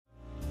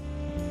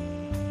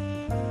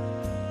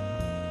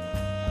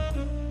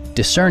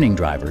Discerning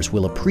drivers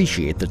will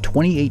appreciate the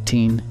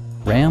 2018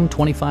 Ram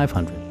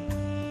 2500.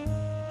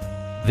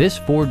 This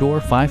four-door,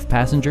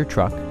 five-passenger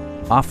truck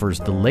offers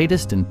the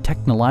latest in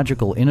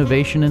technological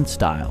innovation and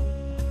style.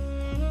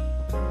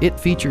 It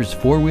features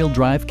four-wheel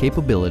drive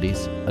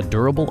capabilities, a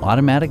durable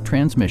automatic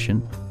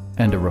transmission,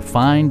 and a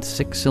refined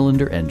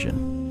six-cylinder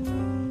engine.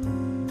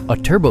 A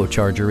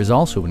turbocharger is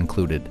also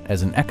included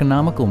as an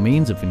economical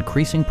means of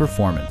increasing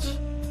performance.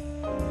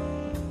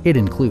 It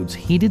includes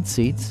heated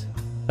seats,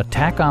 a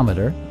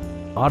tachometer,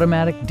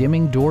 automatic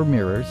dimming door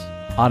mirrors,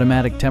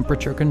 automatic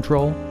temperature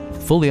control,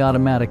 fully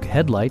automatic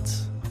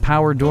headlights,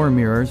 power door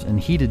mirrors and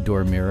heated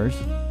door mirrors,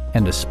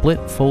 and a split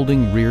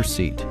folding rear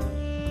seat.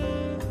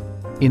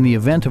 In the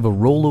event of a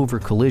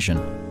rollover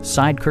collision,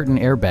 side curtain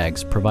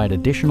airbags provide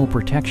additional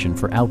protection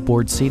for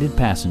outboard seated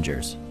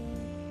passengers.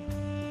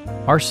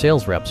 Our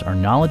sales reps are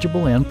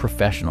knowledgeable and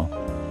professional.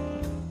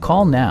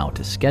 Call now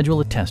to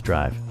schedule a test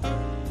drive.